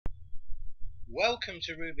Welcome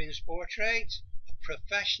to Ruebens Portraits, a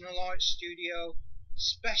professional art studio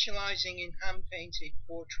specializing in hand-painted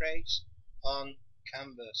portraits on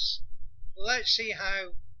canvas. Let's see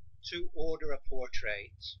how to order a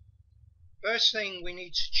portrait. First thing, we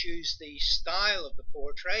need to choose the style of the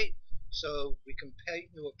portrait. So we can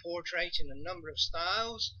paint a portrait in a number of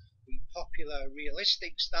styles: the popular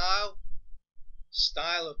realistic style,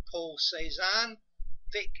 style of Paul Cézanne,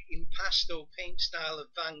 thick impasto paint style of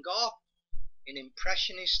Van Gogh, in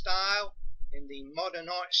Impressionist style, in the modern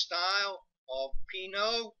art style of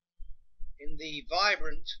Pinot, in the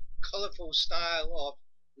vibrant, colourful style of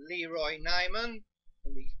Leroy Nyman,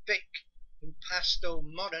 in the thick impasto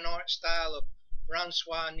modern art style of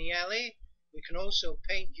Francois Nielli. We can also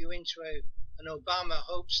paint you into an Obama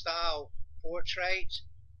Hope style portrait,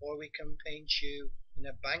 or we can paint you in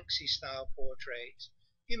a Banksy style portrait.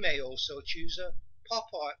 You may also choose a pop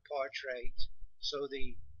art portrait, so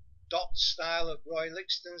the dot style of Roy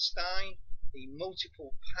Lichtenstein, the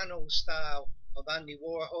multiple panel style of Andy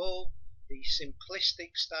Warhol, the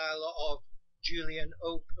simplistic style of Julian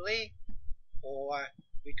Oakley, or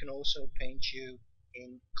we can also paint you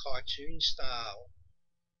in cartoon style.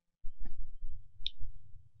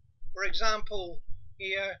 For example,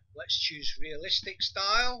 here let's choose realistic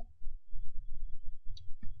style.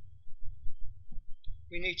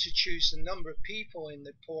 We need to choose the number of people in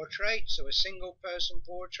the portrait, so a single person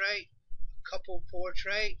portrait, a couple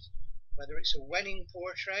portrait, whether it's a wedding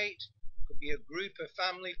portrait, could be a group or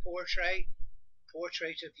family portrait,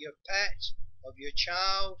 portrait of your pet, of your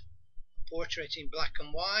child, a portrait in black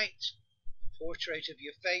and white, a portrait of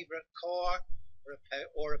your favorite car,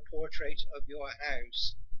 or a portrait of your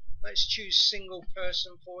house. Let's choose single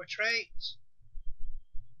person portrait,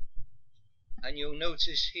 and you'll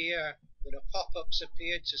notice here that a pop-up's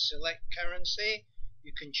appeared to select currency.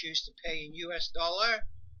 You can choose to pay in US dollar,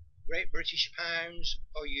 Great British pounds,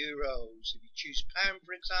 or euros. If you choose pound,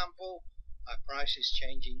 for example, our price is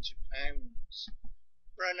changing to pounds.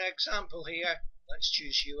 For an example here, let's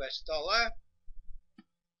choose US dollar.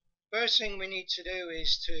 First thing we need to do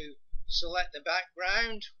is to select the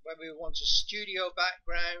background, whether we want a studio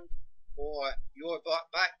background or your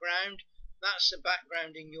background. That's the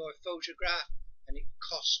background in your photograph, and it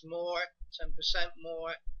costs more, 10%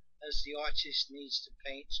 more, as the artist needs to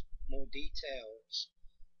paint more details.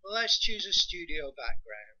 Let's choose a studio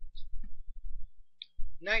background.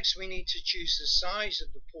 Next, we need to choose the size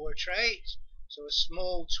of the portrait, so a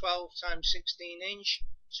small 12 x 16 inch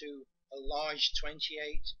to a large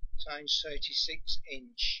 28 x 36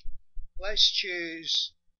 inch. Let's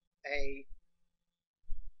choose a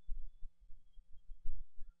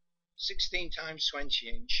 16 x 20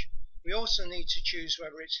 inch. We also need to choose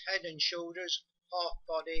whether it's head and shoulders, half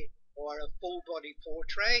body, or a full body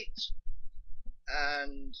portrait.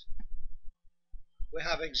 And we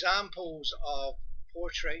have examples of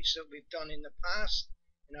portraits that we've done in the past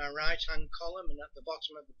in our right hand column and at the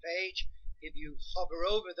bottom of the page. If you hover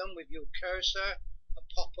over them with your cursor, a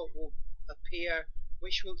pop-up will appear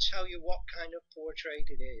which will tell you what kind of portrait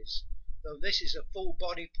it is. So this is a full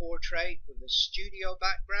body portrait with a studio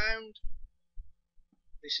background.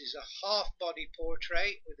 This is a half body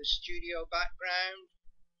portrait with a studio background,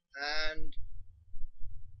 and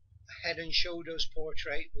a head and shoulders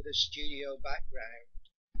portrait with a studio background.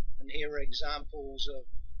 And here are examples of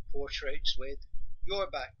portraits with your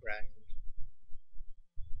background.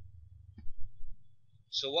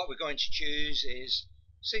 So what we're going to choose is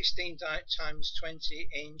 16 x 20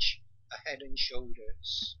 inch a head and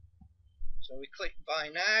shoulders. So we click buy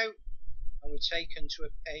now, and we're taken to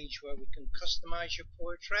a page where we can customize your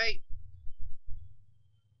portrait.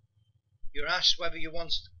 You're asked whether you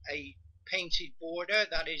want a painted border,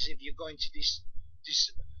 that is, if you're going to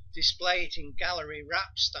display it in gallery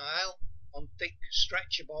wrap style on thick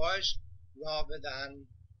stretcher bars rather than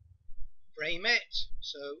frame it.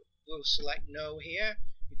 So we'll select no here.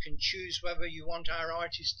 You can choose whether you want our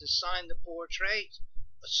artist to sign the portrait,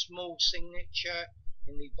 a small signature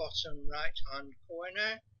in the bottom right hand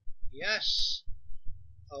corner. Yes.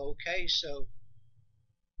 Okay, so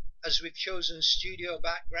as we've chosen studio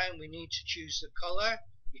background, we need to choose the color.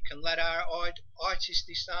 You can let our artist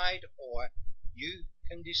decide, or you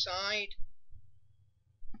can decide.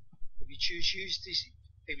 If you choose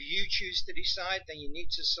to decide, then you need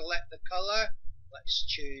to select the color. Let's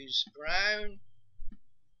choose brown.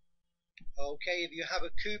 Okay, if you have a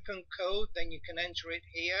coupon code, then you can enter it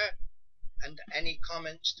here, and any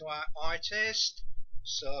comments to our artist.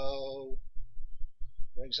 So,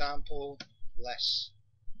 for example, less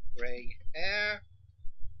grey hair,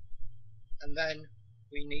 and then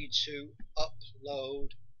we need to upload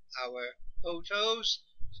our photos.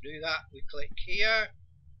 To do that, we click here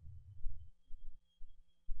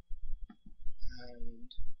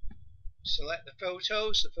and select the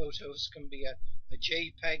photos. The photos can be a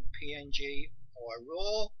JPEG, PNG or a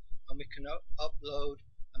RAW, and we can upload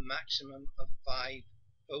a maximum of 5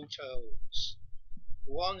 photos.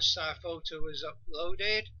 Once our photo is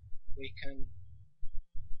uploaded, we can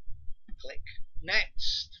click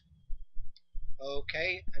next.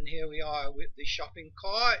 Okay, and here we are with the shopping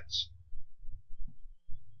cart,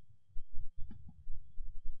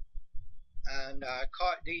 and our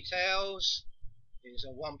cart details is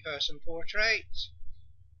a one-person portrait,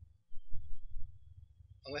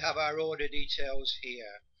 and we have our order details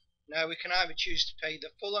here. Now we can either choose to pay the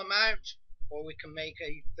full amount, or we can make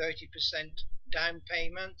a 30% down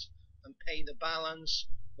payment and pay the balance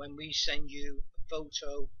when we send you a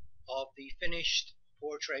photo of the finished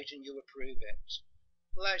portrait and you approve it.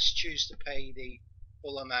 Let's choose to pay the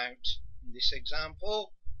full amount in this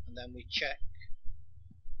example, and then we check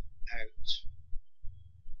out.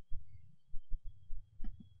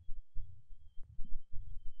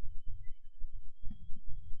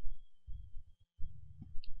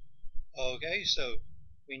 Okay, so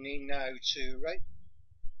we need now to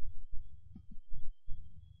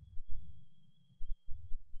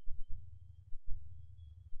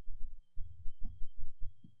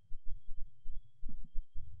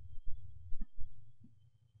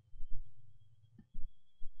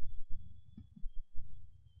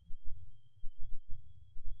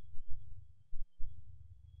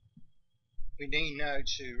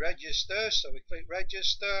register, so we click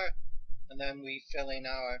register, and then we fill in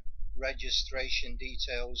our registration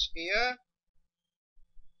details here.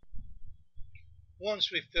 Once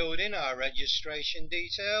we've filled in our registration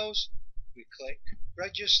details, we click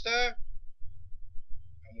register,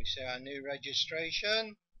 and we see our new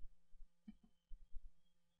registration.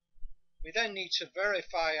 We then need to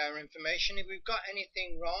verify our information. If we've got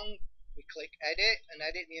anything wrong, we click edit and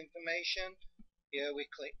edit the information. Here we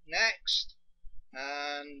click next,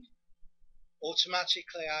 and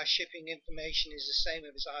automatically our shipping information is the same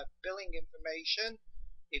as our billing information.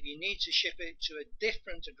 If you need to ship it to a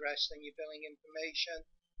different address than your billing information,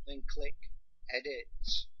 then click edit.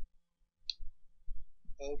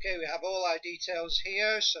 Okay, we have all our details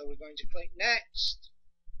here, so we're going to click next,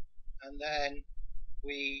 and then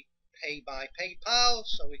we pay by PayPal,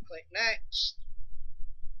 so we click next.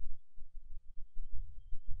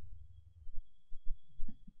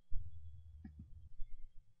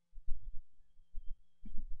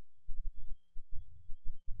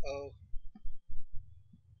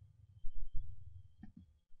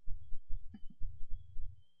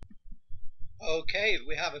 Okay, if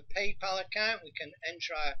we have a PayPal account, we can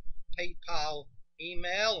enter our PayPal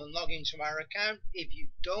email and log into our account. If you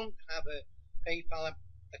don't have a PayPal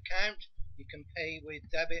account, you can pay with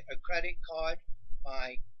debit or credit card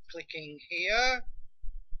by clicking here,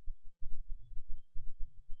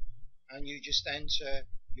 and you just enter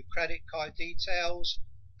your credit card details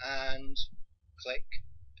and click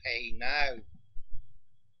pay now.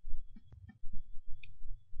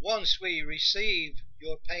 Once we receive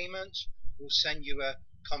your payment, we'll send you a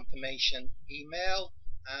confirmation email,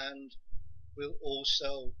 and we'll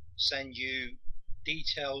also send you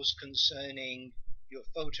details concerning your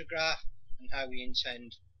photograph and how we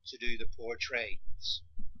intend to do the portraits.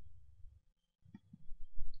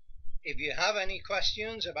 If you have any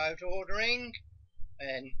questions about ordering,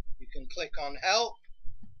 then you can click on help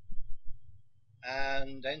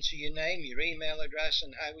and enter your name, your email address,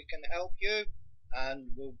 and how we can help you, and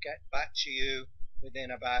we'll get back to you within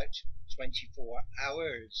about 24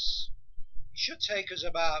 hours. It should take us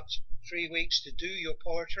about 3 weeks to do your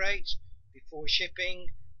portrait. Before shipping,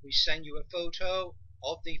 we send you a photo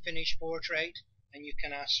of the finished portrait, and you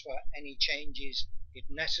can ask for any changes if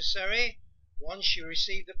necessary. Once you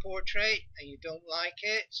receive the portrait and you don't like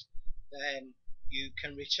it, then you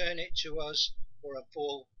can return it to us for a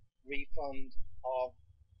full refund of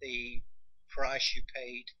the price you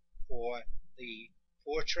paid for the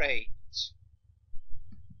portrait.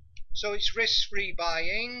 So it's risk-free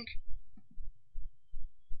buying.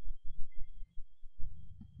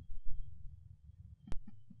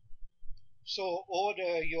 So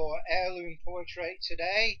order your heirloom portrait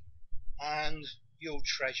today, and you'll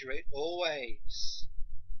treasure it always.